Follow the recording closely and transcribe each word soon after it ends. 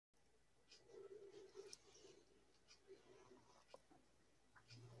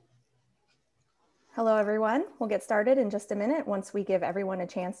Hello, everyone. We'll get started in just a minute once we give everyone a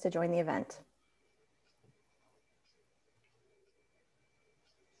chance to join the event.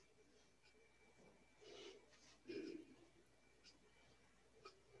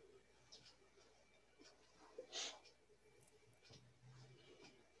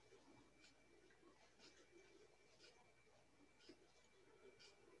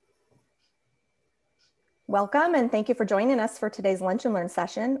 Welcome, and thank you for joining us for today's Lunch and Learn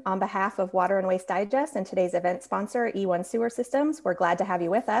session. On behalf of Water and Waste Digest and today's event sponsor, E1 Sewer Systems, we're glad to have you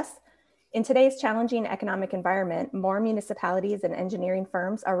with us. In today's challenging economic environment, more municipalities and engineering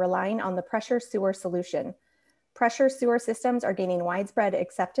firms are relying on the pressure sewer solution. Pressure sewer systems are gaining widespread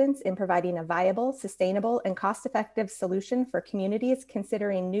acceptance in providing a viable, sustainable, and cost-effective solution for communities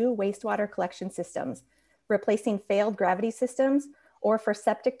considering new wastewater collection systems, replacing failed gravity systems, or for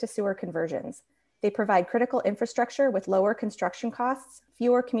septic-to-sewer conversions. They provide critical infrastructure with lower construction costs,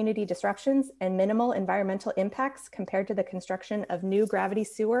 fewer community disruptions, and minimal environmental impacts compared to the construction of new gravity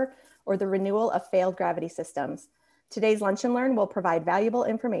sewer or the renewal of failed gravity systems. Today's Lunch and Learn will provide valuable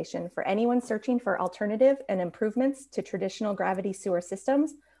information for anyone searching for alternative and improvements to traditional gravity sewer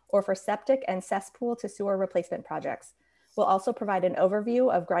systems or for septic and cesspool-to-sewer replacement projects. We'll also provide an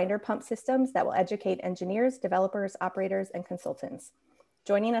overview of grinder pump systems that will educate engineers, developers, operators, and consultants.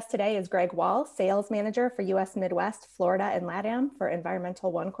 Joining us today is Greg Wall, Sales Manager for US Midwest, Florida, and LATAM for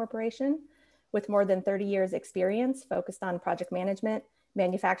Environmental One Corporation. With more than 30 years experience focused on project management,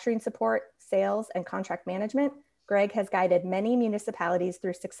 manufacturing support, sales, and contract management, Greg has guided many municipalities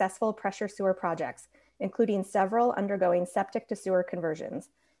through successful pressure sewer projects, including several undergoing septic to sewer conversions.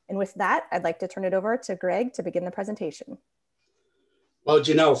 And with that, I'd like to turn it over to Greg to begin the presentation. Well,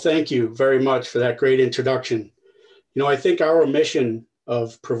 Janelle, thank you very much for that great introduction. You know, I think our mission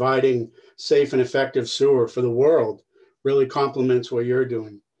of providing safe and effective sewer for the world really complements what you're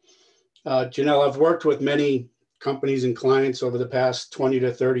doing. Janelle, I've worked with many companies and clients over the past 20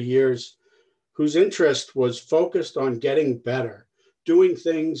 to 30 years whose interest was focused on getting better, doing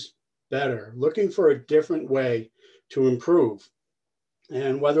things better, looking for a different way to improve.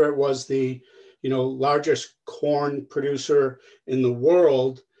 And whether it was the largest corn producer in the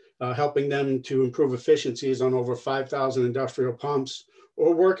world, helping them to improve efficiencies on over 5,000 industrial pumps,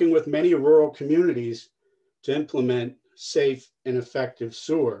 or working with many rural communities to implement safe and effective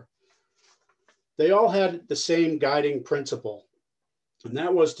sewer. They all had the same guiding principle, and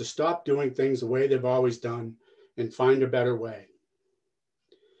that was to stop doing things the way they've always done and find a better way.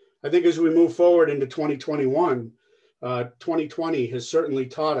 I think as we move forward into 2021, 2020 has certainly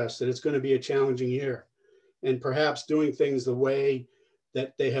taught us that it's going to be a challenging year, and perhaps doing things the way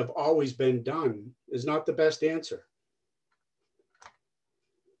that they have always been done is not the best answer.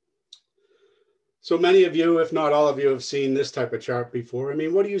 So many of you, if not all of you, have seen this type of chart before. I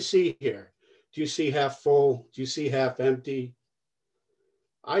mean, what do you see here? Do you see half full? Do you see half empty?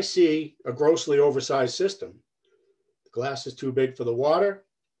 I see a grossly oversized system. The glass is too big for the water,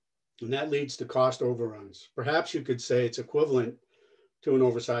 and that leads to cost overruns. Perhaps you could say it's equivalent to an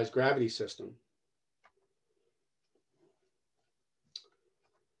oversized gravity system.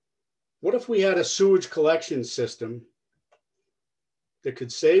 What if we had a sewage collection system that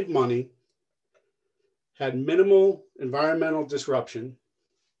could save money, had minimal environmental disruption,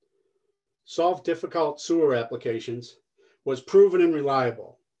 solved difficult sewer applications, was proven and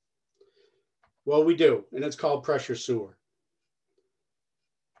reliable? Well, we do, and it's called pressure sewer.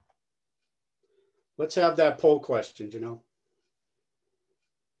 Let's have that poll question, Janelle.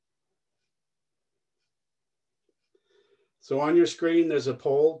 So on your screen, there's a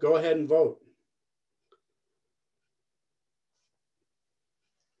poll. Go ahead and vote.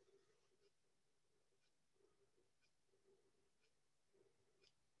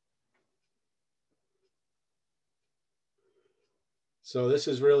 So this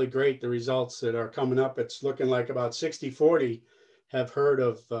is really great, the results that are coming up. It's looking like about 60-40 have heard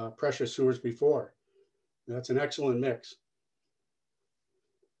of pressure sewers before. That's an excellent mix.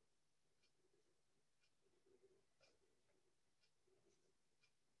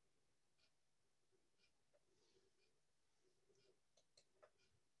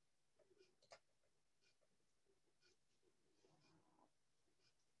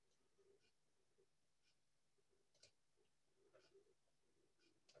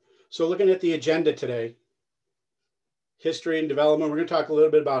 So looking at the agenda today, history and development, we're going to talk a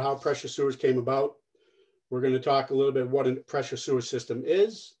little bit about how pressure sewers came about. We're going to talk a little bit what a pressure sewer system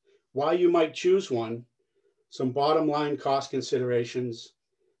is, why you might choose one, some bottom line cost considerations,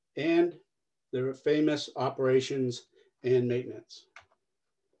 and their famous operations and maintenance.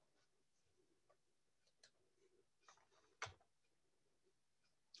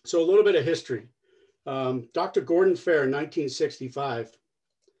 So a little bit of history. Dr. Gordon Fair in 1965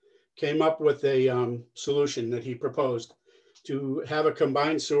 came up with a solution that he proposed to have a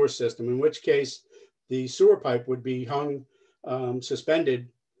combined sewer system, in which case the sewer pipe would be hung suspended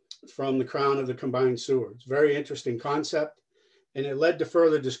from the crown of the combined sewer. It's a very interesting concept, and it led to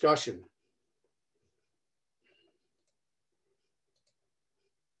further discussion.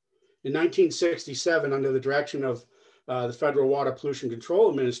 In 1967, under the direction of the Federal Water Pollution Control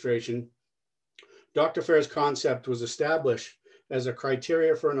Administration, Dr. Fair's concept was established as a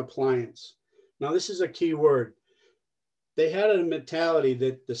criteria for an appliance. Now, this is a key word. They had a mentality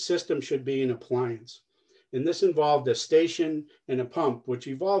that the system should be an appliance. And this involved a station and a pump, which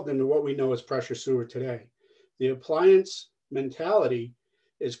evolved into what we know as pressure sewer today. The appliance mentality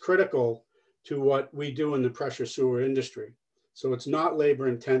is critical to what we do in the pressure sewer industry. So it's not labor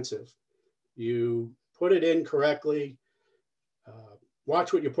intensive. You put it in correctly,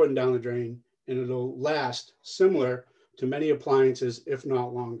 watch what you're putting down the drain, and it'll last similar to many appliances, if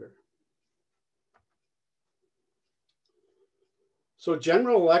not longer. So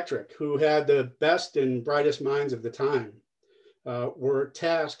General Electric, who had the best and brightest minds of the time, were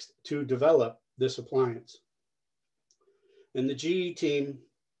tasked to develop this appliance. And the GE team,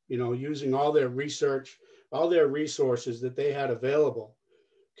 using all their research, all their resources that they had available,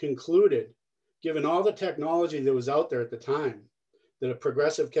 concluded, given all the technology that was out there at the time, that a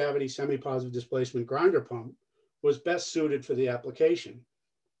progressive cavity semi-positive displacement grinder pump was best suited for the application.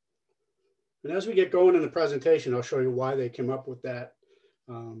 And as we get going in the presentation, I'll show you why they came up with that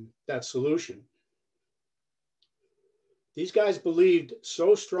solution. These guys believed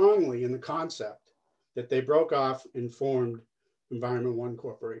so strongly in the concept that they broke off and formed Environment One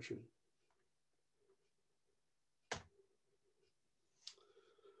Corporation.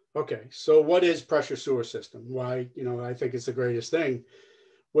 Okay, so what is pressure sewer system? Why, I think it's the greatest thing.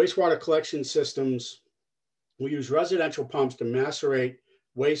 Wastewater collection systems, we use residential pumps to macerate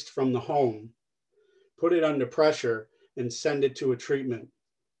waste from the home, put it under pressure, and send it to a treatment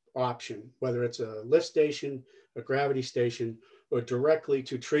option, whether it's a lift station, a gravity station, or directly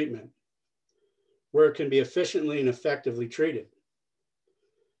to treatment, where it can be efficiently and effectively treated.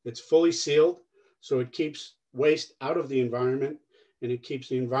 It's fully sealed, so it keeps waste out of the environment, and it keeps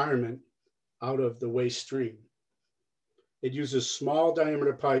the environment out of the waste stream. It uses small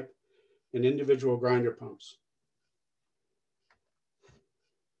diameter pipe and individual grinder pumps.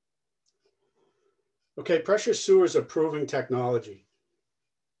 Okay, pressure sewer is a proven technology.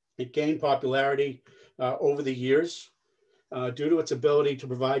 It gained popularity over the years due to its ability to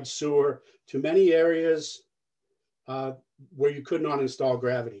provide sewer to many areas where you could not install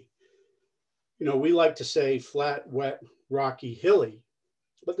gravity. We like to say flat, wet, rocky, hilly,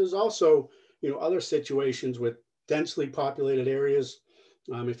 but there's also, other situations with densely populated areas.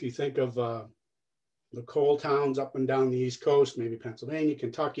 If you think of the coal towns up and down the East Coast, maybe Pennsylvania,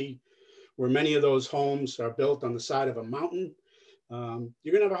 Kentucky, where many of those homes are built on the side of a mountain,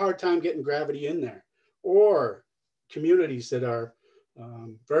 you're gonna have a hard time getting gravity in there. Or communities that are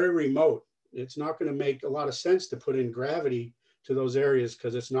very remote, it's not gonna make a lot of sense to put in gravity to those areas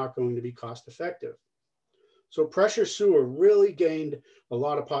because it's not going to be cost effective. So pressure sewer really gained a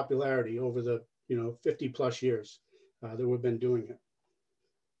lot of popularity over the 50 plus years that we've been doing it.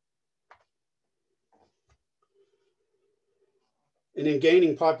 And in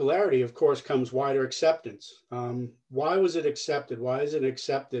gaining popularity, of course, comes wider acceptance. Why was it accepted? Why is it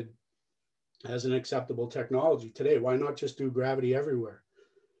accepted as an acceptable technology today? Why not just do gravity everywhere?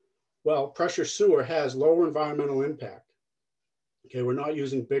 Well, pressure sewer has lower environmental impact. Okay, we're not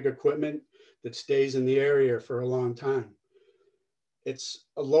using big equipment that stays in the area for a long time. It's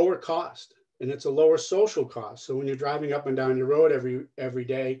a lower cost, and it's a lower social cost. So when you're driving up and down your road every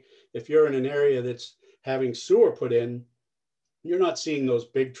day, if you're in an area that's having sewer put in, you're not seeing those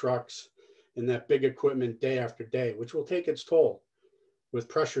big trucks and that big equipment day after day, which will take its toll. With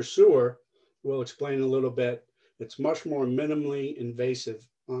pressure sewer, we'll explain a little bit, it's much more minimally invasive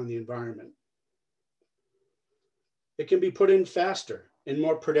on the environment. It can be put in faster and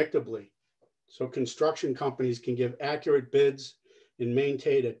more predictably, so construction companies can give accurate bids and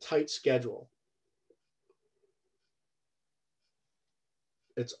maintain a tight schedule.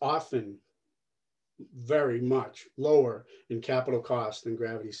 It's often very much lower in capital cost than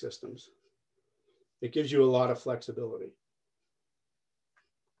gravity systems. It gives you a lot of flexibility.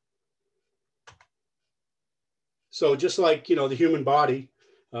 So just like, the human body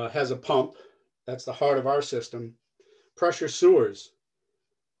has a pump, that's the heart of our system. Pressure sewers,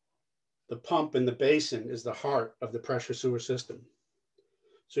 the pump in the basin is the heart of the pressure sewer system.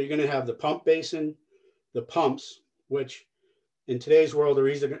 So you're going to have the pump basin, the pumps, which in today's world are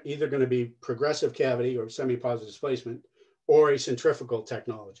either going to be progressive cavity or semi-positive displacement or a centrifugal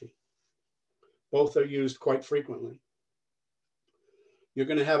technology. Both are used quite frequently. You're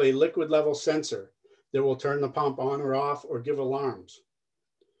going to have a liquid level sensor that will turn the pump on or off or give alarms.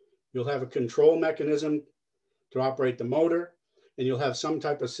 You'll have a control mechanism to operate the motor, and you'll have some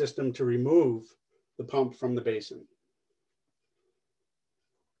type of system to remove the pump from the basin.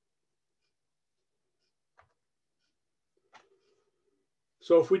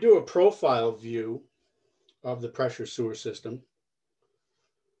 So if we do a profile view of the pressure sewer system,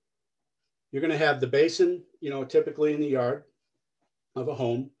 you're going to have the basin, typically in the yard of a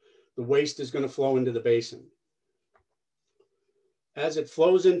home. The waste is going to flow into the basin. As it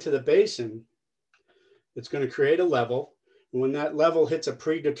flows into the basin, it's going to create a level. And when that level hits a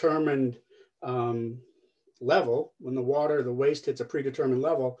predetermined level, when the waste hits a predetermined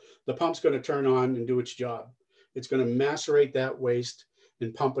level, the pump's going to turn on and do its job. It's going to macerate that waste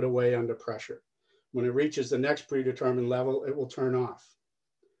and pump it away under pressure. When it reaches the next predetermined level, it will turn off.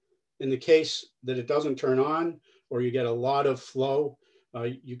 In the case that it doesn't turn on, or you get a lot of flow,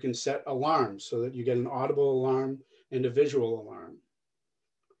 you can set alarms so that you get an audible alarm and a visual alarm.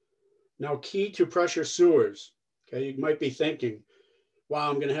 Now, key to pressure sewers, okay, you might be thinking, wow,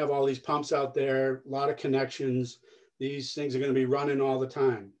 I'm going to have all these pumps out there, a lot of connections. These things are going to be running all the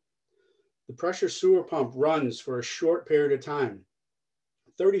time. The pressure sewer pump runs for a short period of time,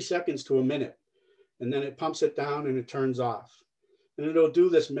 30 seconds to a minute, and then it pumps it down and it turns off. And it'll do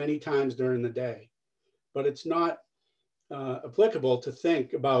this many times during the day, but it's not applicable to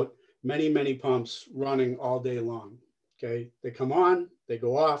think about many, many pumps running all day long, okay? They come on, they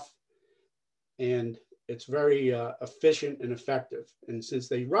go off, and it's very efficient and effective. And since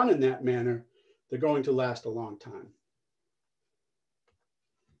they run in that manner, they're going to last a long time.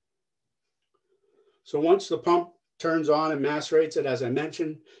 So once the pump turns on and macerates it, as I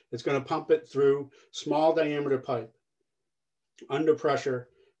mentioned, it's going to pump it through small diameter pipe under pressure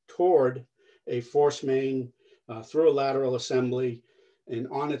toward a force main through a lateral assembly and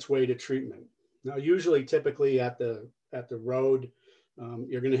on its way to treatment. Now, usually, typically at the road,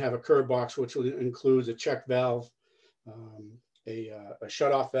 you're going to have a curb box, which includes a check valve, a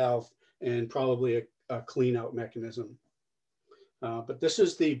shut-off valve, and probably a clean-out mechanism. But this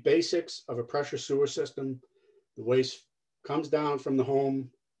is the basics of a pressure sewer system. The waste comes down from the home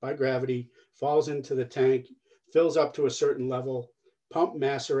by gravity, falls into the tank, fills up to a certain level, pump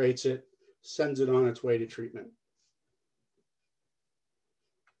macerates it, sends it on its way to treatment.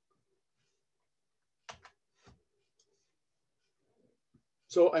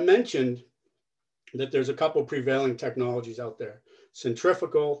 So I mentioned that there's a couple prevailing technologies out there.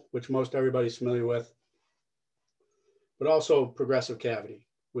 Centrifugal, which most everybody's familiar with, but also progressive cavity,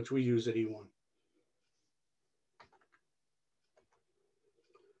 which we use at E1.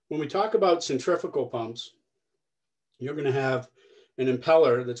 When we talk about centrifugal pumps, you're going to have an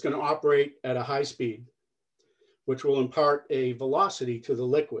impeller that's going to operate at a high speed, which will impart a velocity to the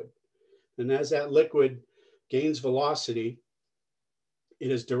liquid. And as that liquid gains velocity, it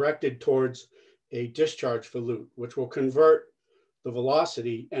is directed towards a discharge volute, which will convert the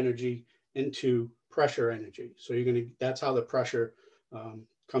velocity energy into pressure energy. So that's how the pressure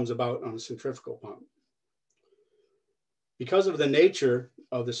comes about on a centrifugal pump. Because of the nature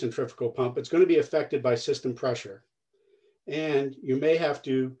of the centrifugal pump, it's going to be affected by system pressure. And you may have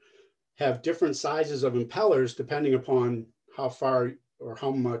to have different sizes of impellers depending upon how far or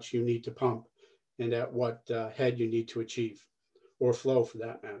how much you need to pump and at what head you need to achieve, or flow for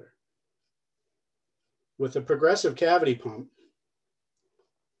that matter. With a progressive cavity pump,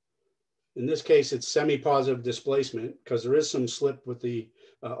 in this case, it's semi-positive displacement because there is some slip with the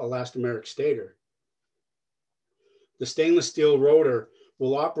elastomeric stator. The stainless steel rotor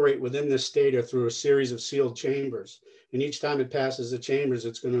will operate within this stator through a series of sealed chambers. And each time it passes the chambers,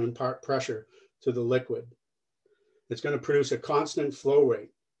 it's going to impart pressure to the liquid. It's going to produce a constant flow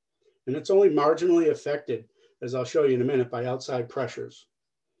rate. And it's only marginally affected, as I'll show you in a minute, by outside pressures,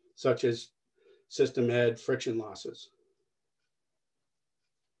 such as system head friction losses.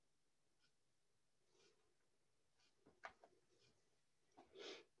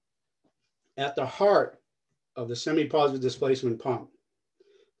 At the heart of the semi-positive displacement pump,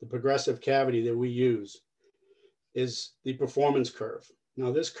 the progressive cavity that we use, is the performance curve.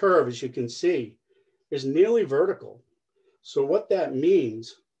 Now this curve, as you can see, is nearly vertical. So what that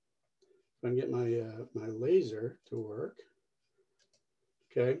means, if I can get my laser to work,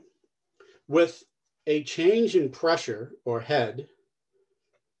 okay, with a change in pressure or head,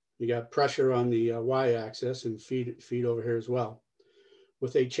 you got pressure on the y-axis and feed over here as well.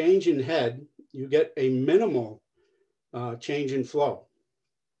 With a change in head, you get a minimal change in flow.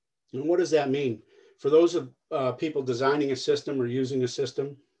 And what does that mean? For those of people designing a system or using a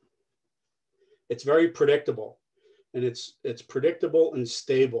system, it's very predictable, and it's predictable and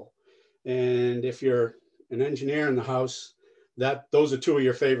stable. And if you're an engineer in the house, those are two of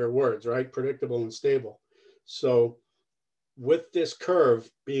your favorite words, right? Predictable and stable. So with this curve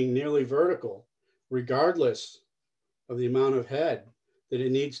being nearly vertical, regardless of the amount of head that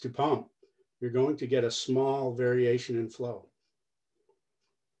it needs to pump, you're going to get a small variation in flow.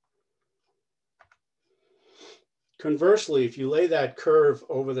 Conversely, if you lay that curve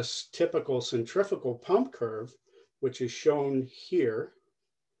over the typical centrifugal pump curve, which is shown here,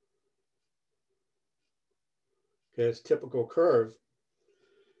 okay, it's typical curve.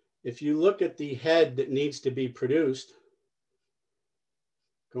 If you look at the head that needs to be produced,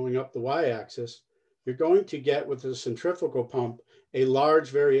 going up the y-axis, you're going to get with the centrifugal pump a large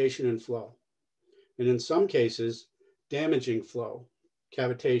variation in flow. And in some cases, damaging flow,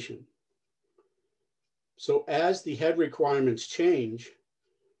 cavitation. So as the head requirements change,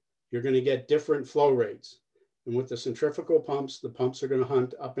 you're going to get different flow rates. And with the centrifugal pumps, the pumps are going to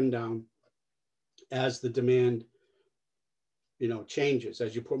hunt up and down as the demand, changes.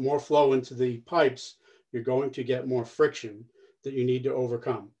 As you put more flow into the pipes, you're going to get more friction that you need to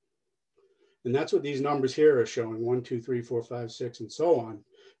overcome. And that's what these numbers here are showing, 1, 2, 3, 4, 5, 6, and so on,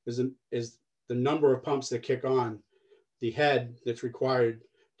 is the number of pumps that kick on the head that's required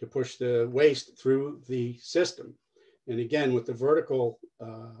to push the waste through the system. And again, with the vertical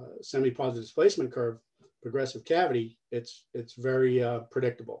semi-positive displacement curve, progressive cavity, it's very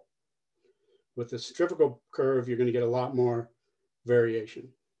predictable. With the centrifugal curve, you're going to get a lot more variation.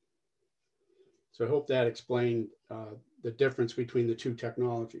 So I hope that explained the difference between the two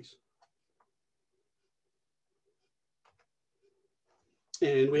technologies.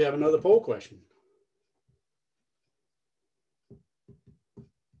 And we have another poll question.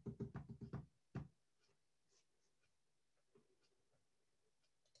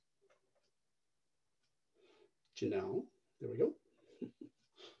 Janelle, there we go.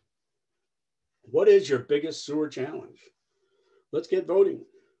 What is your biggest sewer challenge? Let's get voting.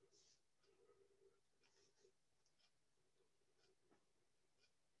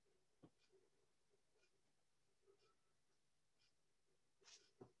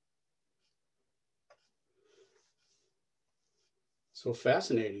 So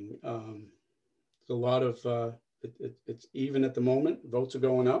fascinating. There's a lot of, it's even at the moment, votes are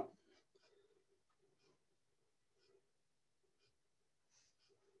going up.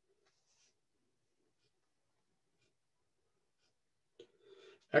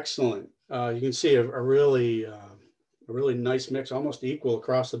 Excellent. You can see a really nice mix, almost equal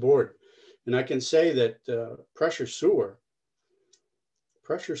across the board. And I can say that pressure sewer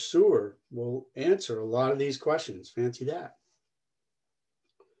will answer a lot of these questions. Fancy that.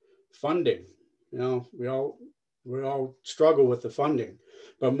 Funding, we all struggle with the funding,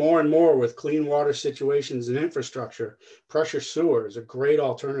 but more and more with clean water situations and infrastructure, pressure sewer is a great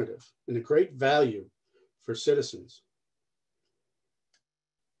alternative and a great value for citizens.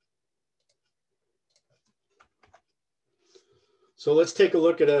 So let's take a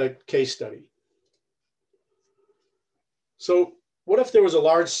look at a case study. So what if there was a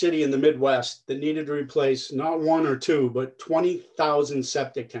large city in the Midwest that needed to replace not 1 or 2, but 20,000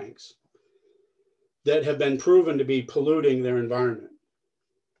 septic tanks that have been proven to be polluting their environment?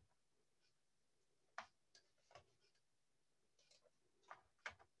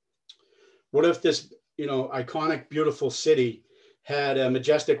 What if this, iconic, beautiful city had a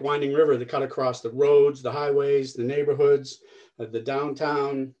majestic winding river that cut across the roads, the highways, the neighborhoods, the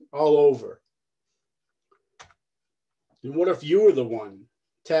downtown, all over? And what if you were the one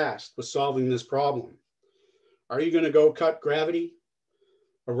tasked with solving this problem? Are you going to go cut gravity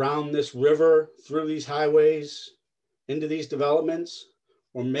around this river, through these highways, into these developments?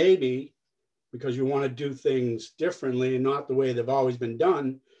 Or maybe, because you want to do things differently and not the way they've always been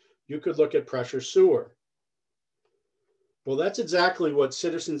done, you could look at pressure sewer. Well, that's exactly what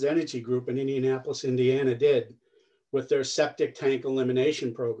Citizens Energy Group in Indianapolis, Indiana did with their septic tank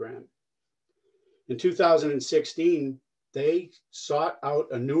elimination program. In 2016, they sought out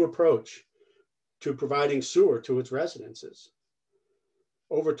a new approach to providing sewer to its residences.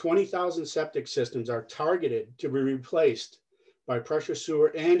 Over 20,000 septic systems are targeted to be replaced by pressure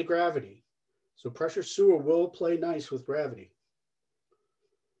sewer and gravity. So pressure sewer will play nice with gravity.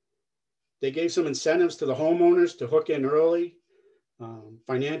 They gave some incentives to the homeowners to hook in early,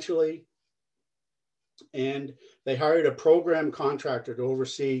 financially, and they hired a program contractor to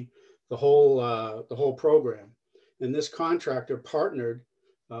oversee the whole program. And this contractor partnered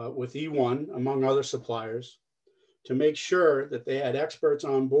with E1, among other suppliers, to make sure that they had experts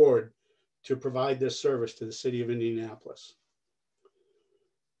on board to provide this service to the city of Indianapolis.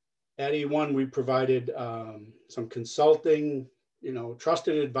 At E1, we provided some consulting,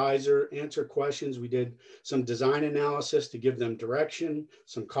 trusted advisor, answer questions. We did some design analysis to give them direction,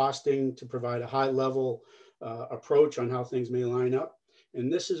 some costing to provide a high level approach on how things may line up.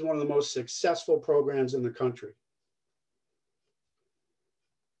 And this is one of the most successful programs in the country.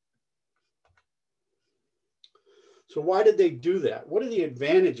 So why did they do that? What are the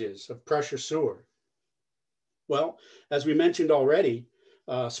advantages of pressure sewer? Well, as we mentioned already,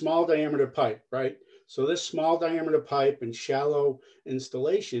 small diameter pipe, right? So this small diameter pipe and shallow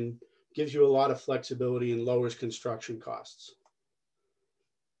installation gives you a lot of flexibility and lowers construction costs.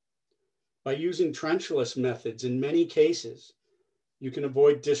 By using trenchless methods, in many cases, you can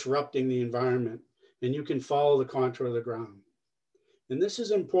avoid disrupting the environment and you can follow the contour of the ground. And this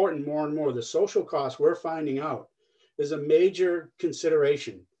is important more and more. The social costs we're finding out is a major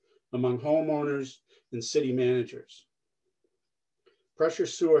consideration among homeowners and city managers. Pressure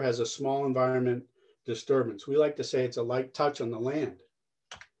sewer has a small environment disturbance. We like to say it's a light touch on the land.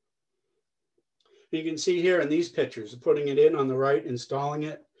 You can see here in these pictures, putting it in on the right, installing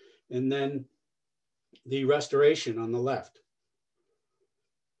it, and then the restoration on the left.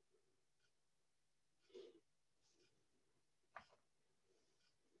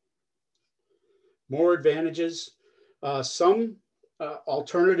 More advantages. Some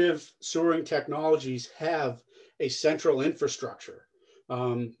alternative sewering technologies have a central infrastructure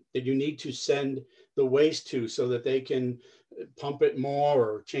that you need to send the waste to so that they can pump it more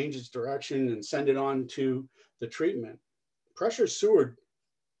or change its direction and send it on to the treatment. Pressure sewer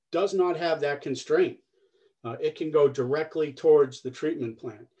does not have that constraint. It can go directly towards the treatment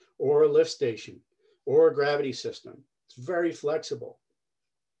plant or a lift station or a gravity system. It's very flexible.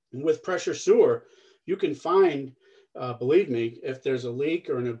 And with pressure sewer, you can find, believe me, if there's a leak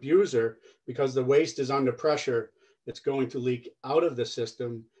or an abuser, because the waste is under pressure, it's going to leak out of the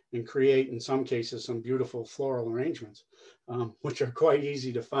system and create, in some cases, some beautiful floral arrangements, which are quite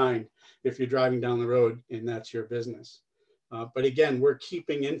easy to find if you're driving down the road and that's your business. But again, we're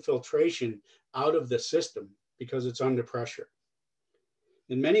keeping infiltration out of the system because it's under pressure.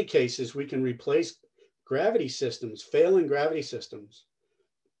 In many cases, we can replace gravity systems, failing gravity systems,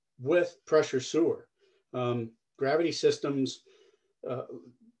 with pressure sewer. Gravity systems,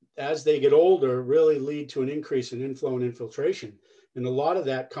 as they get older, really lead to an increase in inflow and infiltration. And a lot of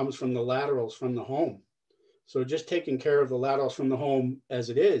that comes from the laterals from the home. So just taking care of the laterals from the home as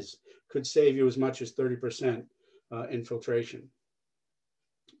it is could save you as much as 30% infiltration.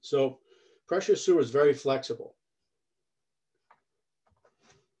 So pressure sewer is very flexible.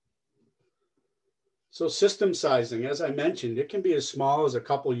 So system sizing, as I mentioned, it can be as small as a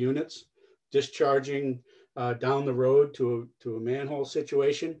couple units discharging down the road to a manhole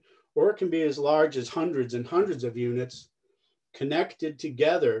situation, or it can be as large as hundreds and hundreds of units connected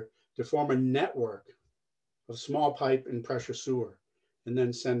together to form a network of small pipe and pressure sewer, and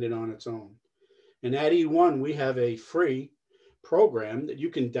then send it on its own. And at E1, we have a free program that you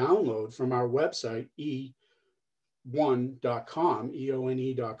can download from our website, e1.com,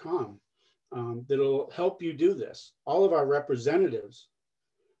 E-O-N-E.com, that'll help you do this. All of our representatives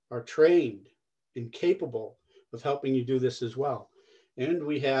are trained and capable of helping you do this as well. And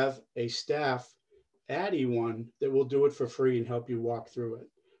we have a staff at E1 that will do it for free and help you walk through it.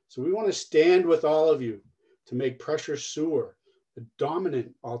 So we want to stand with all of you to make pressure sewer a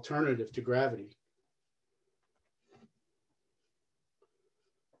dominant alternative to gravity.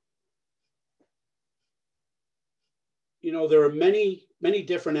 You know, there are many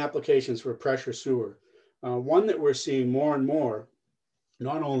different applications for pressure sewer. One that we're seeing more and more,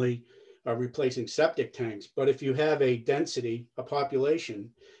 not only replacing septic tanks, but if you have a density, a population,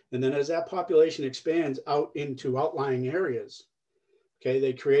 and then as that population expands out into outlying areas, okay,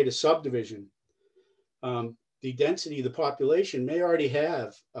 they create a subdivision. The density, the population may already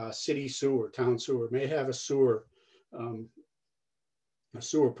have city sewer, town sewer, may have a sewer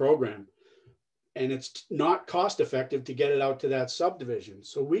program. And it's not cost effective to get it out to that subdivision.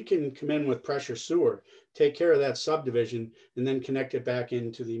 So we can come in with pressure sewer, take care of that subdivision, and then connect it back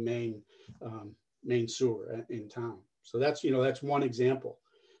into the main sewer in town. So that's, that's one example.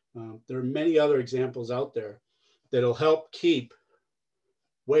 There are many other examples out there that'll help keep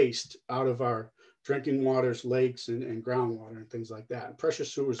waste out of our drinking waters, lakes, and groundwater and things like that. And pressure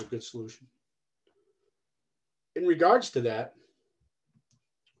sewer is a good solution. In regards to that,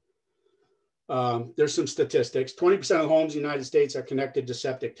 there's some statistics. 20% of homes in the United States are connected to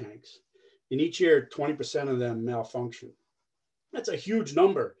septic tanks. And each year, 20% of them malfunction. That's a huge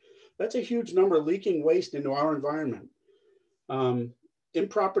number. That's a huge number of leaking waste into our environment.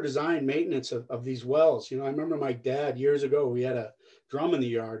 Improper design, maintenance of these wells. You know, I remember my dad years ago, we had a drum in the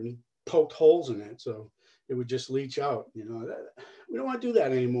yard and he poked holes in it so it would just leach out. You know, we don't want to do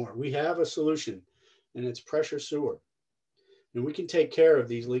that anymore. We have a solution, and it's pressure sewer. And we can take care of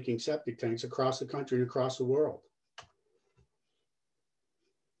these leaking septic tanks across the country and across the world.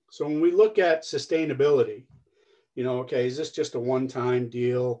 So when we look at sustainability, you know, okay, is this just a one-time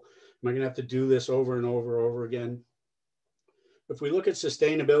deal? Am I going to have to do this over and over again? If we look at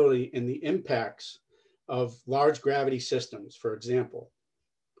sustainability and the impacts of large gravity systems, for example,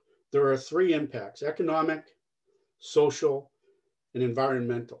 there are 3 impacts: economic, social, and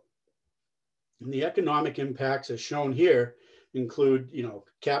environmental. And the economic impacts, as shown here, include, you know,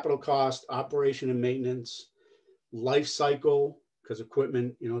 capital cost, operation and maintenance, life cycle, because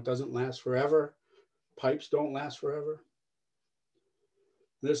equipment, you know, it doesn't last forever. Pipes don't last forever.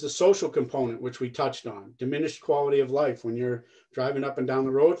 There's the social component, which we touched on: diminished quality of life when you're driving up and down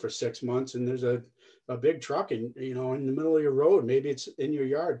the road for 6 months and there's a big truck in, you know, in the middle of your road. Maybe it's in your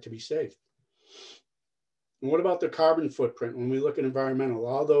yard, to be safe. And what about the carbon footprint? When we look at environmental,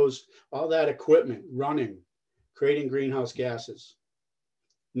 all that equipment running, creating greenhouse gases,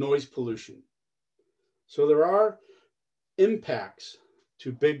 noise pollution. So there are impacts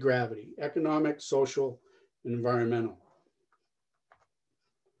to big gravity: economic, social, and environmental.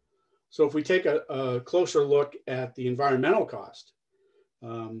 So if we take a closer look at the environmental cost,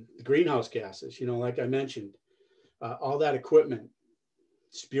 the greenhouse gases, you know, like I mentioned, all that equipment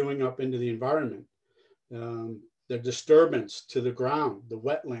spewing up into the environment, the disturbance to the ground, the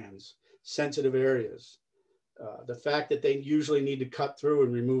wetlands, sensitive areas, the fact that they usually need to cut through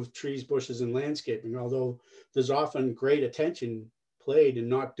and remove trees, bushes, and landscaping, although there's often great attention played in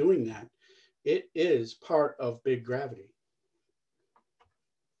not doing that, it is part of big gravity.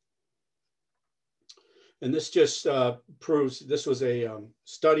 And this just proves, this was a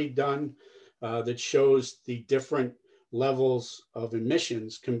study done that shows the different levels of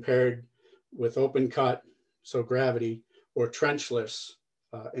emissions compared with open cut, so gravity, or trenchless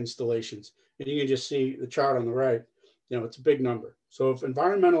installations. And you can just see the chart on the right, you know, it's a big number. So if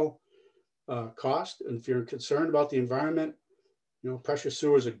environmental cost, and if you're concerned about the environment, you know, pressure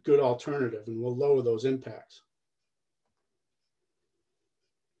sewer is a good alternative and will lower those impacts.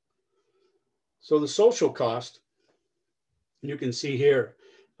 So the social cost, you can see here,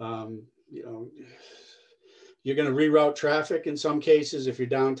 you know, you're going to reroute traffic in some cases if you're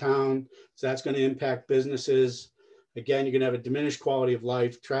downtown. So that's going to impact businesses. Again, you're going to have a diminished quality of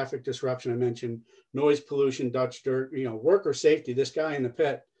life, traffic disruption, I mentioned, noise pollution, Dutch dirt, you know, worker safety. This guy in the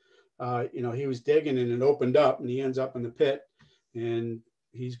pit, you know, he was digging and it opened up and he ends up in the pit, and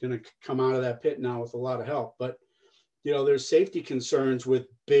he's going to come out of that pit now with a lot of help. But you know, there's safety concerns with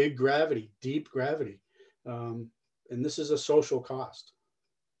big gravity, deep gravity. And this is a social cost.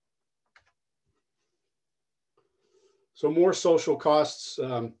 So more social costs,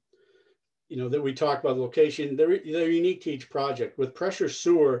 you know, that we talk about location, they're unique to each project. With pressure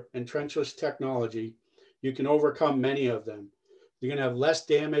sewer and trenchless technology, you can overcome many of them. You're gonna have less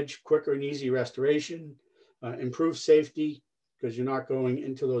damage, quicker and easy restoration, improved safety, because you're not going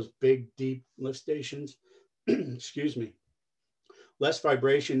into those big, deep lift stations. Excuse me. Less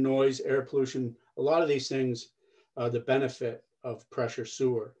vibration, noise, air pollution, a lot of these things are the benefit of pressure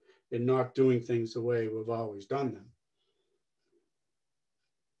sewer and not doing things the way we've always done them.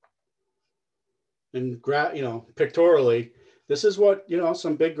 And you know, pictorially, this is what, you know,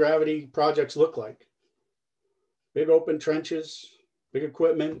 some big gravity projects look like. Big open trenches, big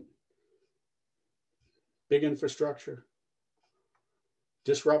equipment, big infrastructure,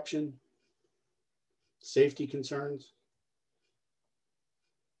 disruption, safety concerns.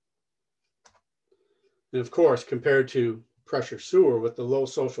 And of course, compared to pressure sewer with the low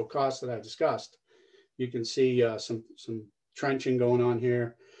social costs that I discussed, you can see some trenching going on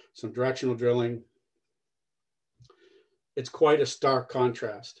here, some directional drilling. It's quite a stark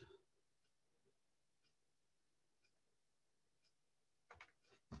contrast.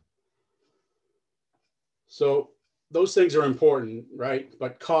 So those things are important, right?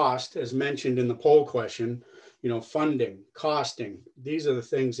 But cost, as mentioned in the poll question, you know, funding, costing, these are the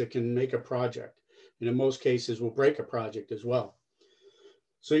things that can make a project. And in most cases will break a project as well.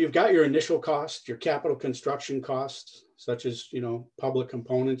 So you've got your initial cost, your capital construction costs, such as, you know, public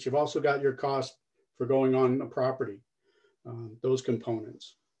components. You've also got your cost for going on a property, those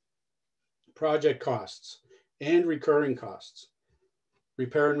components. Project costs and recurring costs,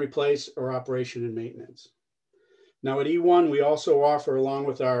 repair and replace, or operation and maintenance. Now at E1, we also offer, along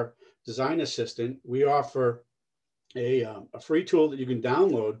with our design assistant, we offer a free tool that you can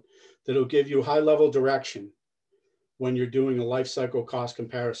download that'll give you high level direction when you're doing a life cycle cost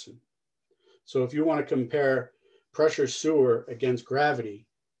comparison. So if you want to compare pressure sewer against gravity,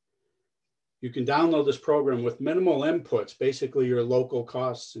 you can download this program with minimal inputs, basically your local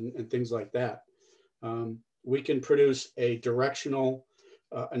costs and things like that. We can produce a directional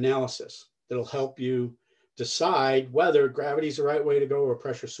analysis that'll help you decide whether gravity is the right way to go or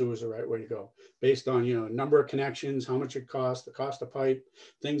pressure sewer is the right way to go, based on number of connections, how much it costs, the cost of pipe,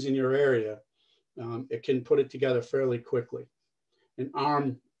 things in your area. It can put it together fairly quickly and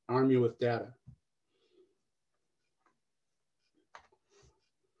arm you with data.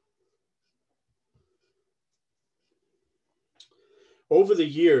 Over the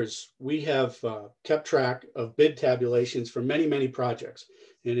years, we have kept track of bid tabulations for many, many projects.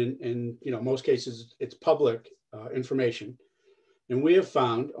 And in most cases, it's public information. And we have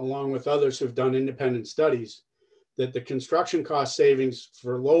found, along with others who've done independent studies, that the construction cost savings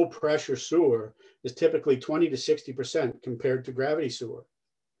for low pressure sewer is typically 20 to 60% compared to gravity sewer.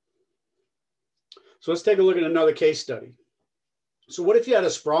 So let's take a look at another case study. So what if you had a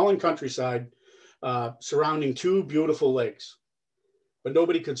sprawling countryside surrounding two beautiful lakes, but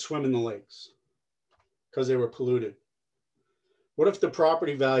nobody could swim in the lakes because they were polluted? What if the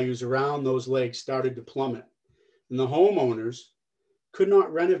property values around those lakes started to plummet and the homeowners could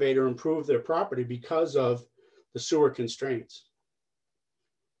not renovate or improve their property because of the sewer constraints?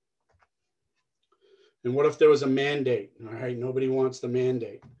 And what if there was a mandate? All right, nobody wants the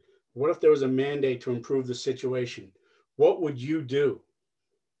mandate. What if there was a mandate to improve the situation? What would you do?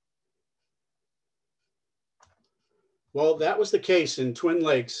 Well, that was the case in Twin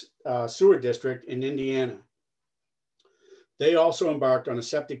Lakes Sewer District in Indiana. They also embarked on a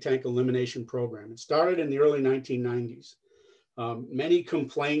septic tank elimination program. It started in the early 1990s. Many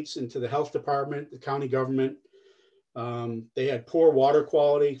complaints into the health department, the county government. They had poor water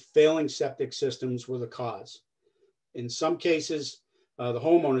quality, failing septic systems were the cause. In some cases, the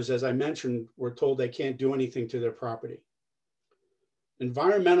homeowners, as I mentioned, were told they can't do anything to their property.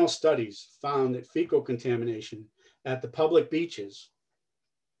 Environmental studies found that fecal contamination at the public beaches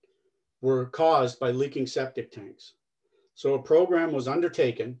were caused by leaking septic tanks. So a program was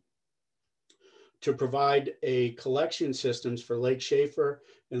undertaken to provide a collection systems for Lake Schaefer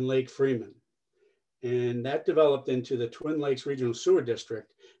and Lake Freeman. And that developed into the Twin Lakes Regional Sewer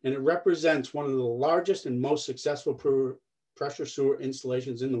District. And it represents one of the largest and most successful pressure sewer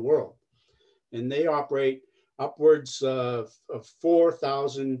installations in the world. And they operate upwards of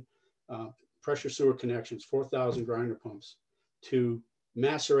 4,000 pressure sewer connections, 4,000 grinder pumps to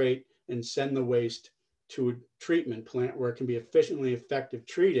macerate and send the waste to a treatment plant where it can be efficiently, effective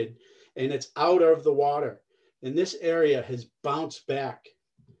treated, and it's out of the water. And this area has bounced back.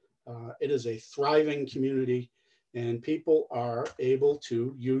 It is a thriving community and people are able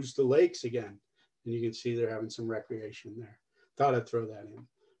to use the lakes again. And you can see they're having some recreation there. Thought I'd throw that in.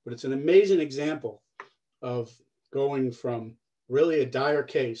 But it's an amazing example of going from really a dire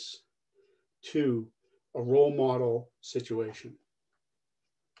case to a role model situation.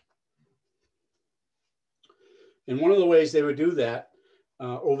 And one of the ways they would do that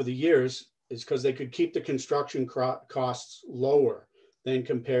over the years is because they could keep the construction costs lower than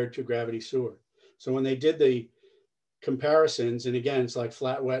compared to gravity sewer. So when they did the comparisons, and again, it's like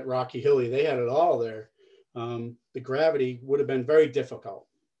flat, wet, rocky, hilly, they had it all there. The gravity would have been very difficult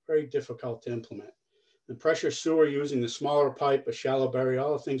to implement. And pressure sewer using the smaller pipe, a shallow bury,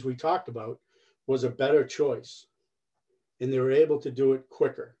 all the things we talked about was a better choice. And they were able to do it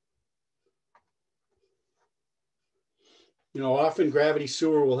quicker. Often gravity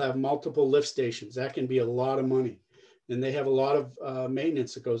sewer will have multiple lift stations. That can be a lot of money. And they have a lot of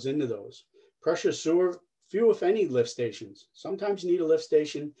maintenance that goes into those. Pressure sewer, few if any lift stations. Sometimes you need a lift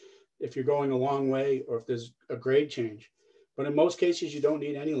station if you're going a long way or if there's a grade change. But in most cases, you don't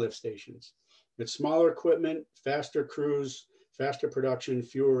need any lift stations. It's smaller equipment, faster crews, faster production,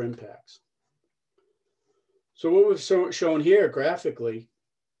 fewer impacts. So what we've shown here graphically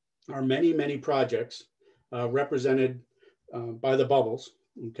are many, many projects represented by the bubbles,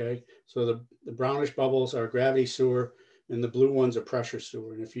 okay? So the brownish bubbles are gravity sewer and the blue ones are pressure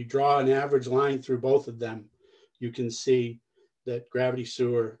sewer. And if you draw an average line through both of them, you can see that gravity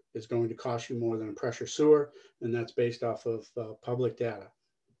sewer is going to cost you more than a pressure sewer, and that's based off of public data.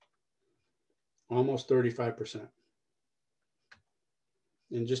 Almost 35%.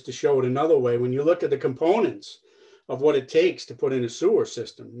 And just to show it another way, when you look at the components of what it takes to put in a sewer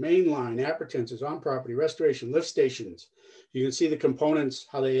system, main line, appurtenances, on-property, restoration, lift stations, you can see the components,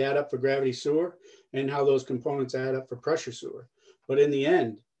 how they add up for gravity sewer and how those components add up for pressure sewer. But in the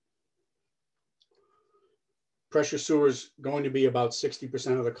end, Pressure sewer is going to be about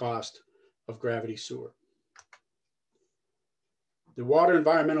 60% of the cost of gravity sewer. The Water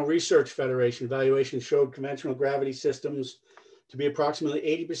Environmental Research Federation evaluation showed conventional gravity systems to be approximately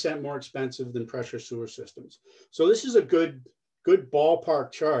 80% more expensive than pressure sewer systems. So this is a good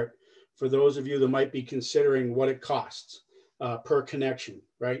ballpark chart for those of you that might be considering what it costs per connection,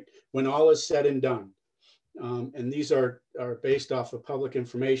 right? When all is said and done. And these are based off of public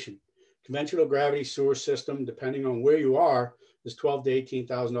information. Conventional gravity sewer system, depending on where you are, is $12,000 to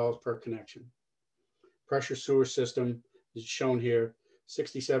 $18,000 per connection. Pressure sewer system is shown here,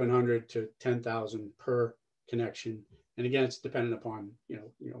 $6,700 to $10,000 per connection. And again, it's dependent upon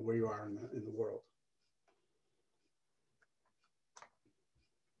where you are in the world.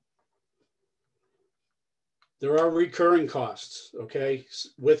 There are recurring costs, okay,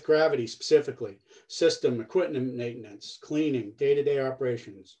 with gravity specifically: system, equipment maintenance, cleaning, day-to-day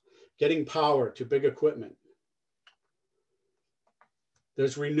operations, getting power to big equipment.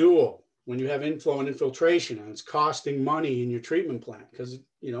 There's renewal when you have inflow and infiltration, and it's costing money in your treatment plant because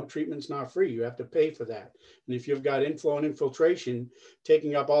treatment's not free. You have to pay for that. And if you've got inflow and infiltration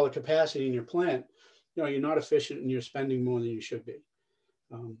taking up all the capacity in your plant, you're not efficient and you're spending more than you should be.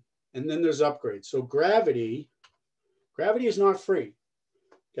 And then there's upgrades. So gravity is not free.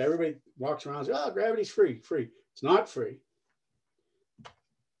 Okay, everybody walks around and says, oh, gravity's free. It's not free.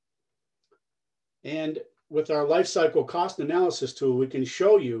 And with our life cycle cost analysis tool, we can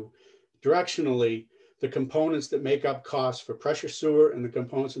show you directionally the components that make up cost for pressure sewer and the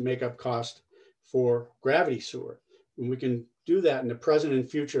components that make up cost for gravity sewer. And we can do that in the present and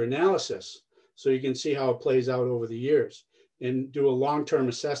future analysis so you can see how it plays out over the years and do a long-term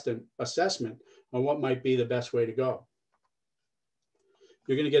assessment on what might be the best way to go.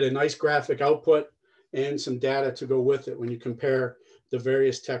 You're going to get a nice graphic output and some data to go with it when you compare the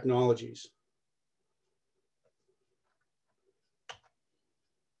various technologies.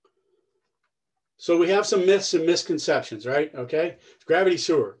 So we have some myths and misconceptions, right? Okay, gravity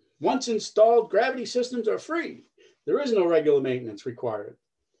sewer. Once installed, gravity systems are free. There is no regular maintenance required.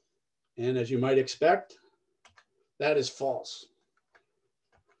 And as you might expect, that is false.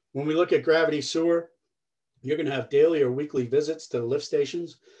 When we look at gravity sewer, you're going to have daily or weekly visits to the lift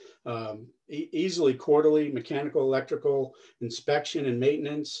stations, easily quarterly mechanical, electrical inspection and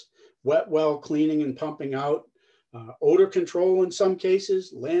maintenance, wet well cleaning and pumping out, odor control in some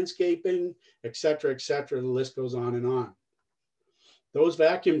cases, landscaping, et cetera, et cetera. The list goes on and on. Those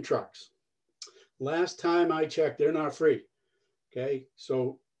vacuum trucks, last time I checked, they're not free. Okay,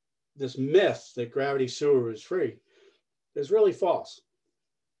 so this myth that gravity sewer is free is really false.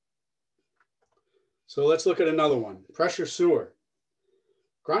 So let's look at another one, pressure sewer.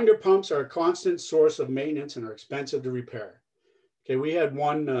 Grinder pumps are a constant source of maintenance and are expensive to repair. Okay, we had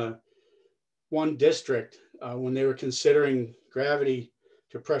one district when they were considering gravity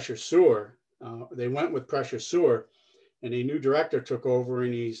to pressure sewer, they went with pressure sewer, and a new director took over,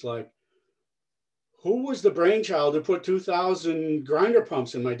 and he's like, who was the brainchild to put 2,000 grinder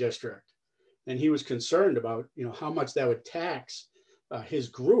pumps in my district? And he was concerned about how much that would tax his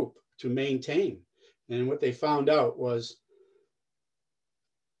group to maintain. And what they found out was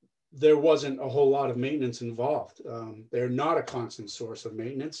there wasn't a whole lot of maintenance involved. They're not a constant source of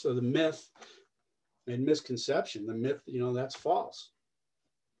maintenance. So the myth and misconception, the myth, that's false.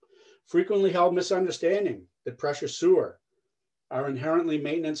 Frequently held misunderstanding that pressure sewer are inherently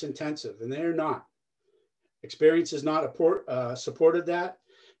maintenance intensive, and they are not. Experience has not supported that,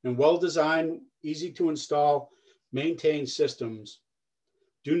 and well-designed, easy to install, maintain systems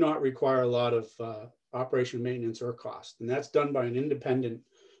do not require a lot of operation maintenance or cost, and that's done by an independent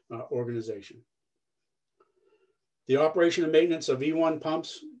organization. The operation and maintenance of E1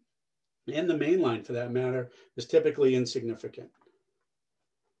 pumps and the mainline, for that matter, is typically insignificant.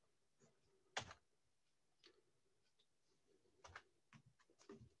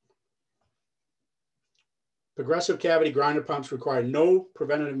 Progressive cavity grinder pumps require no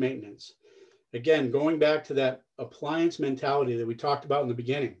preventative maintenance. Again, going back to that appliance mentality that we talked about in the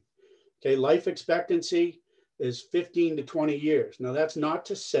beginning. Okay, life expectancy is 15 to 20 years. Now, that's not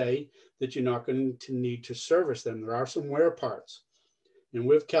to say that you're not going to need to service them. There are some wear parts. And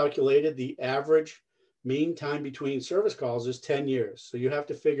we've calculated the average mean time between service calls is 10 years. So you have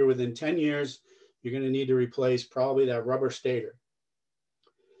to figure within 10 years, you're going to need to replace probably that rubber stator.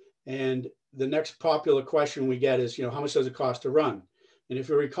 And the next popular question we get is, how much does it cost to run? And if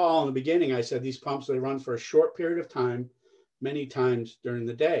you recall in the beginning, I said these pumps, they run for a short period of time, many times during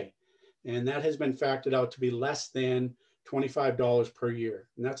the day. And that has been factored out to be less than $25 per year.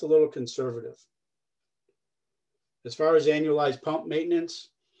 And that's a little conservative. As far as annualized pump maintenance,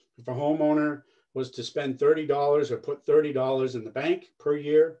 if a homeowner was to spend $30 or put $30 in the bank per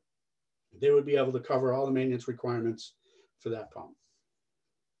year, they would be able to cover all the maintenance requirements for that pump.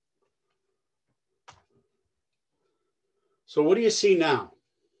 So what do you see now?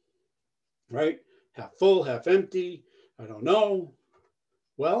 Right? Half full, half empty. I don't know.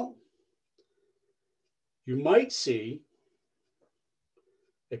 Well, you might see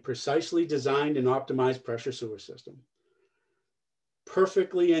a precisely designed and optimized pressure sewer system,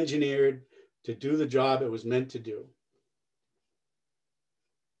 perfectly engineered to do the job it was meant to do.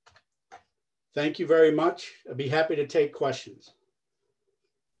 Thank you very much. I'd be happy to take questions.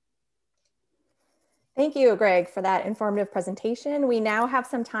 Thank you, Greg, for that informative presentation. We now have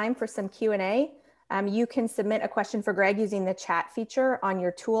some time for some Q&A. You can submit a question for Greg using the chat feature on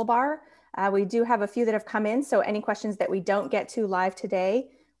your toolbar. We do have a few that have come in, so any questions that we don't get to live today,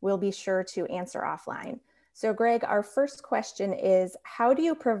 we'll be sure to answer offline. So Greg, our first question is, how do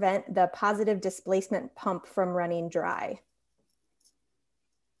you prevent the positive displacement pump from running dry?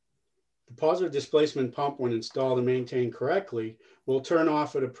 The positive displacement pump, when installed and maintained correctly, will turn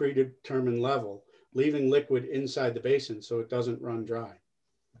off at a predetermined level, leaving liquid inside the basin so it doesn't run dry.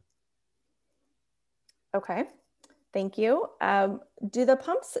 Okay, thank you. Do the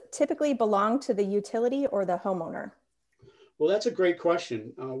pumps typically belong to the utility or the homeowner? Well, that's a great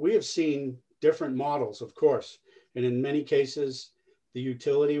question. We have seen different models, of course, and in many cases, the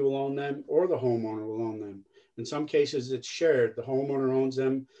utility will own them or the homeowner will own them. In some cases, it's shared. The homeowner owns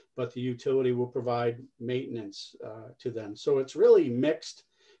them, but the utility will provide maintenance to them. So it's really mixed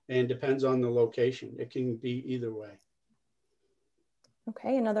and depends on the location. It can be either way.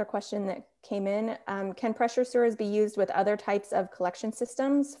 Okay, another question that came in. Can pressure sewers be used with other types of collection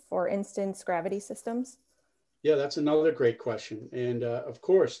systems, for instance, gravity systems? Yeah, that's another great question. And of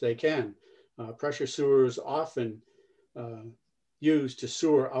course they can. Pressure sewers often used to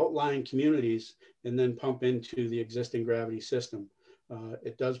sewer outlying communities and then pump into the existing gravity system.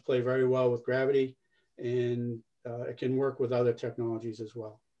 It does play very well with gravity, and it can work with other technologies as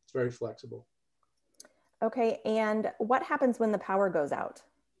well. It's very flexible. Okay, and what happens when the power goes out?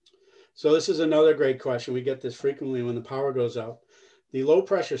 So this is another great question. We get this frequently when the power goes out. The low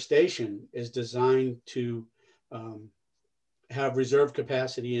pressure station is designed to have reserve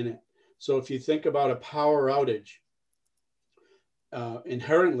capacity in it. So if you think about a power outage,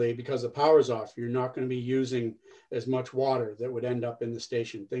 inherently, because the power's off, you're not going to be using as much water that would end up in the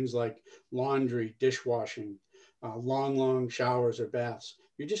station. Things like laundry, dishwashing, long showers or baths.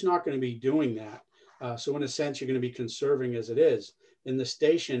 You're just not going to be doing that. So in a sense, you're going to be conserving as it is. And the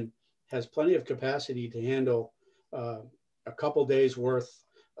station has plenty of capacity to handle a couple days worth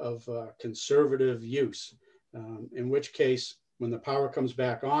of conservative use. In which case, when the power comes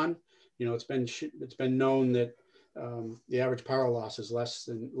back on, you know, it's been known that the average power loss is less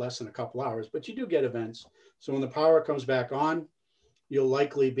than a couple hours, but you do get events. So when the power comes back on, you'll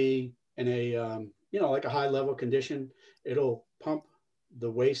likely be in a like a high level condition. It'll pump the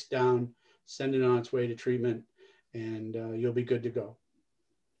waste down, send it on its way to treatment, and you'll be good to go.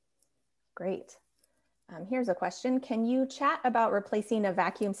 Great. Here's a question. Can you chat about replacing a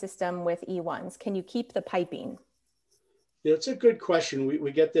vacuum system with E1s? Can you keep the piping? Yeah, it's a good question.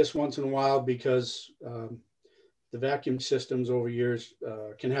 We get this once in a while because the vacuum systems over years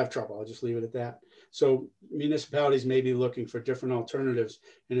can have trouble. I'll just leave it at that. So municipalities may be looking for different alternatives,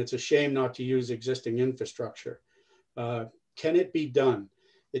 and it's a shame not to use existing infrastructure. Can it be done?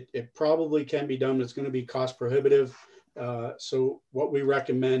 It probably can be done, but it's going to be cost prohibitive. So what we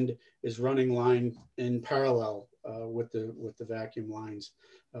recommend is running line in parallel with the vacuum lines.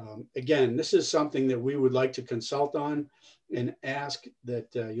 Again, this is something that we would like to consult on and ask that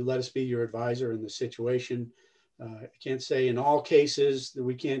you let us be your advisor in the situation. I can't say in all cases that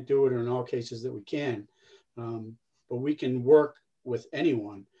we can't do it or in all cases that we can, but we can work with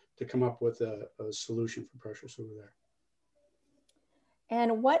anyone to come up with a solution for pressure sewer there.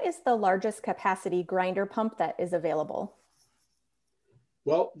 And what is the largest capacity grinder pump that is available?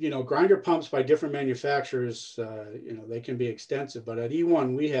 Well, grinder pumps by different manufacturers, they can be extensive, but at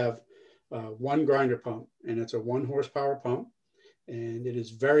E1, we have one grinder pump, and it's a 1 horsepower pump, and it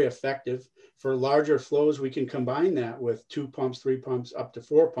is very effective. For larger flows, we can combine that with 2 pumps, 3 pumps, up to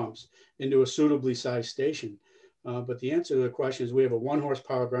 4 pumps into a suitably sized station. But the answer to the question is we have a 1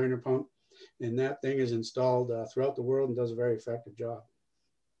 horsepower grinder pump, and that thing is installed throughout the world and does a very effective job.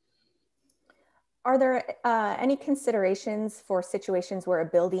 Are there any considerations for situations where a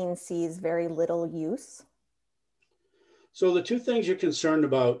building sees very little use? So the two things you're concerned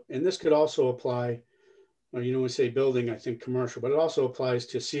about, and this could also apply, we say building, I think commercial, but it also applies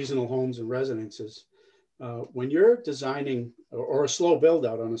to seasonal homes and residences. When you're designing or a slow build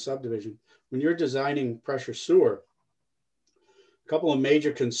out on a subdivision, when you're designing pressure sewer, a couple of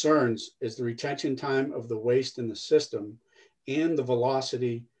major concerns is the retention time of the waste in the system and the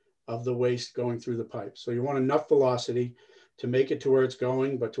velocity of the waste going through the pipe. So you want enough velocity to make it to where it's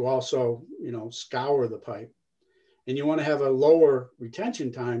going, but to also, scour the pipe. And you want to have a lower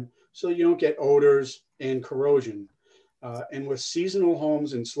retention time so you don't get odors and corrosion. And with seasonal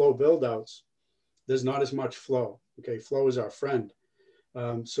homes and slow build outs, there's not as much flow. Okay, flow is our friend.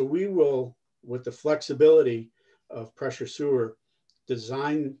 So we will, with the flexibility of pressure sewer,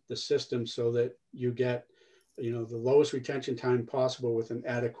 design the system so that you get, the lowest retention time possible with an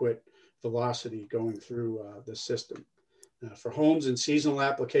adequate velocity going through the system. For homes and seasonal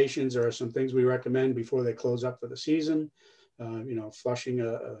applications, there are some things we recommend before they close up for the season. Flushing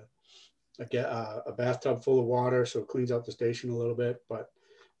a bathtub full of water so it cleans out the station a little bit. But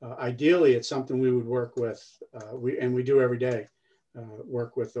ideally, it's something we would work with, we do every day,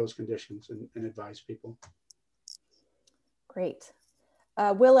 work with those conditions and advise people. Great.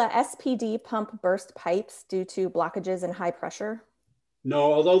 Will a SPD pump burst pipes due to blockages and high pressure?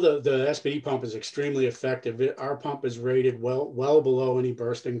 No, although the SPD pump is extremely effective, our pump is rated well below any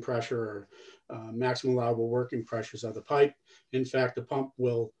bursting pressure or maximum allowable working pressures of the pipe. In fact, the pump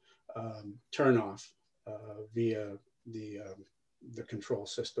will turn off via the control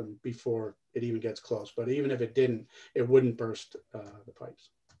system before it even gets close. But even if it didn't, it wouldn't burst the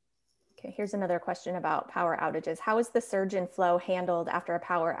pipes. Okay, here's another question about power outages. How is the surge in flow handled after a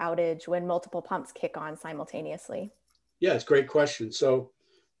power outage when multiple pumps kick on simultaneously? Yeah, it's a great question. So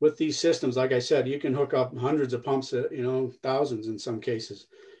with these systems, like I said, you can hook up hundreds of pumps, thousands in some cases.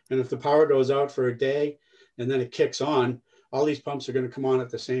 And if the power goes out for a day and then it kicks on, all these pumps are going to come on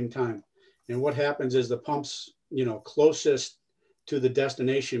at the same time. And what happens is the pumps, closest to the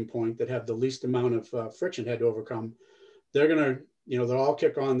destination point that have the least amount of friction head to overcome, they're going to, they'll all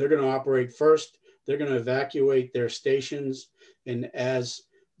kick on. They're going to operate first. They're going to evacuate their stations. And as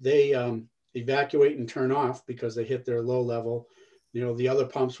they evacuate and turn off because they hit their low level, the other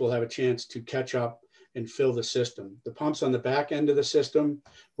pumps will have a chance to catch up and fill the system. The pumps on the back end of the system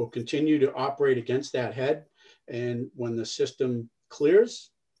will continue to operate against that head. And when the system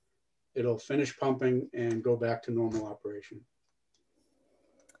clears, it'll finish pumping and go back to normal operation.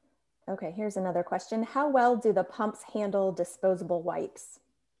 Okay, here's another question. How well do the pumps handle disposable wipes?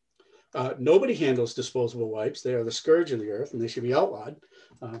 Nobody handles disposable wipes. They are the scourge of the earth and they should be outlawed.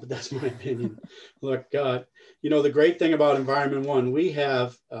 But that's my opinion. Look, the great thing about Environment One, we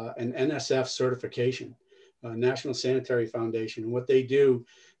have an NSF certification, National Sanitary Foundation. And what they do,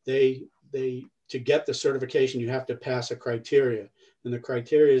 they to get the certification, you have to pass a criteria. And the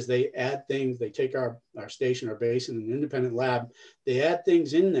criteria is they add things, they take our station, our basin, an independent lab, they add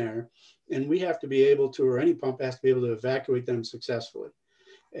things in there, and we have to be able to, or any pump has to be able to evacuate them successfully.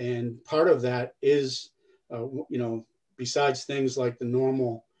 And part of that is, besides things like the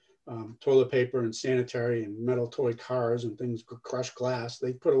normal toilet paper and sanitary and metal toy cars and things, crushed glass,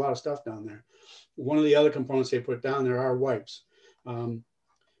 they put a lot of stuff down there. One of the other components they put down there are wipes.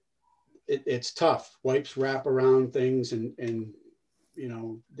 It's tough. Wipes wrap around things and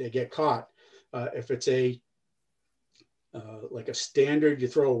they get caught. If it's like a standard, you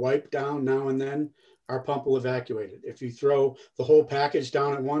throw a wipe down now and then, our pump will evacuate it. If you throw the whole package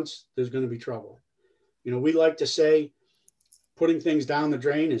down at once, there's going to be trouble. We like to say putting things down the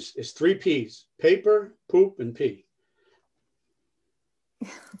drain is 3 P's: paper, poop, and pee.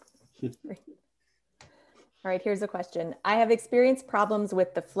 All right, here's a question. I have experienced problems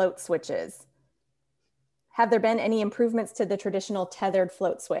with the float switches. Have there been any improvements to the traditional tethered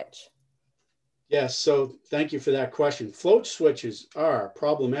float switch? Yes, so thank you for that question. Float switches are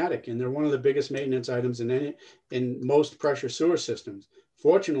problematic, and they're one of the biggest maintenance items in most pressure sewer systems.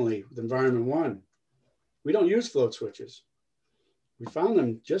 Fortunately, with Environment One, we don't use float switches. We found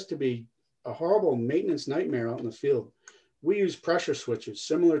them just to be a horrible maintenance nightmare out in the field. We use pressure switches,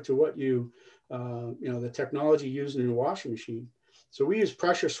 similar to what the technology used in your washing machine. So we use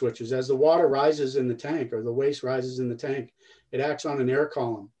pressure switches. As the water rises in the tank or the waste rises in the tank, it acts on an air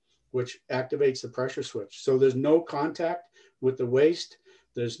column, which activates the pressure switch. So there's no contact with the waste.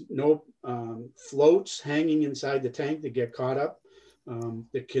 There's no floats hanging inside the tank that get caught up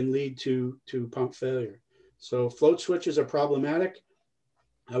that can lead to pump failure. So float switches are problematic.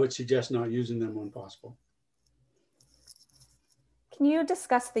 I would suggest not using them when possible. Can you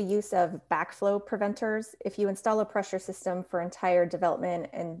discuss the use of backflow preventers? If you install a pressure system for entire development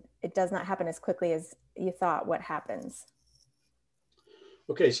and it does not happen as quickly as you thought, what happens?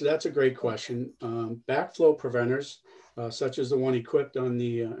 Okay, so that's a great question. Backflow preventers, such as the one equipped on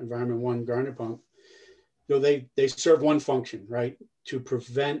the Environment One garden pump, they serve one function, right? To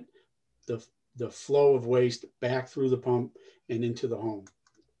prevent the flow of waste back through the pump and into the home,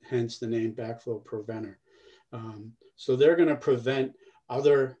 hence the name backflow preventer. So they're going to prevent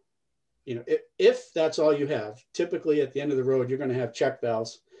other, if that's all you have, typically at the end of the road, you're going to have check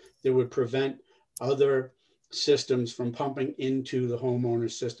valves that would prevent other systems from pumping into the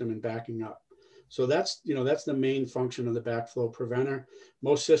homeowner's system and backing up. So that's the main function of the backflow preventer.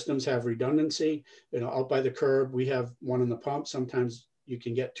 Most systems have redundancy. Out by the curb, we have one in the pump. Sometimes you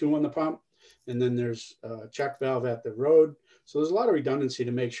can get two on the pump, and then there's a check valve at the road. So there's a lot of redundancy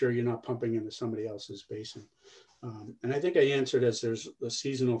to make sure you're not pumping into somebody else's basin. And I think I answered as there's a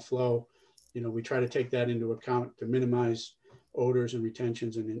seasonal flow. We try to take that into account to minimize odors and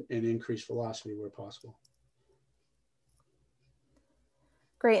retentions and increase velocity where possible.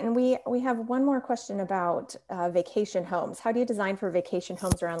 Great, and we have one more question about vacation homes. How do you design for vacation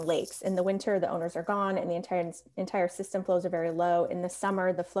homes around lakes? In the winter, the owners are gone and the entire system flows are very low. In the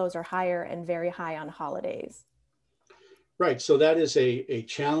summer, the flows are higher and very high on holidays. Right, so that is a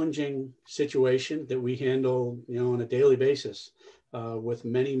challenging situation that we handle, on a daily basis with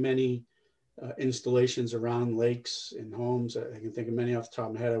many installations around lakes and homes. I can think of many off the top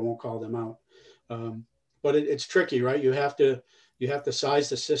of my head. I won't call them out, but it's tricky, right? You have to size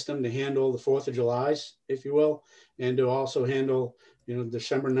the system to handle the 4th of July's, if you will, and to also handle,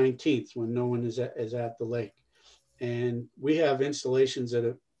 December 19th when no one is at the lake. And we have installations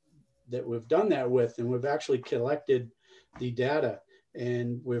that we've done that with, and we've actually collected the data,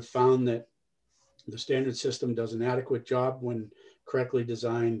 and we've found that the standard system does an adequate job when correctly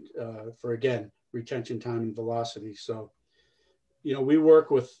designed for, again, retention time and velocity. So,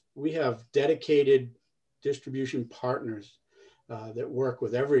 we have dedicated distribution partners that work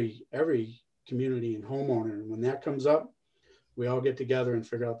with every community and homeowner. And when that comes up, we all get together and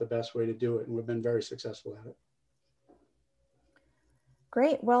figure out the best way to do it. And we've been very successful at it.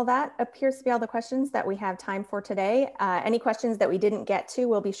 Great. Well, that appears to be all the questions that we have time for today. Any questions that we didn't get to,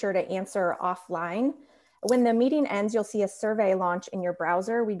 we'll be sure to answer offline. When the meeting ends, you'll see a survey launch in your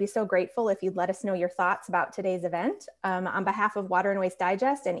browser. We'd be so grateful if you'd let us know your thoughts about today's event. On behalf of Water and Waste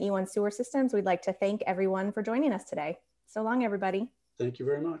Digest and E1 Sewer Systems, we'd like to thank everyone for joining us today. So long, everybody. Thank you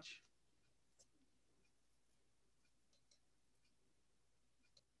very much.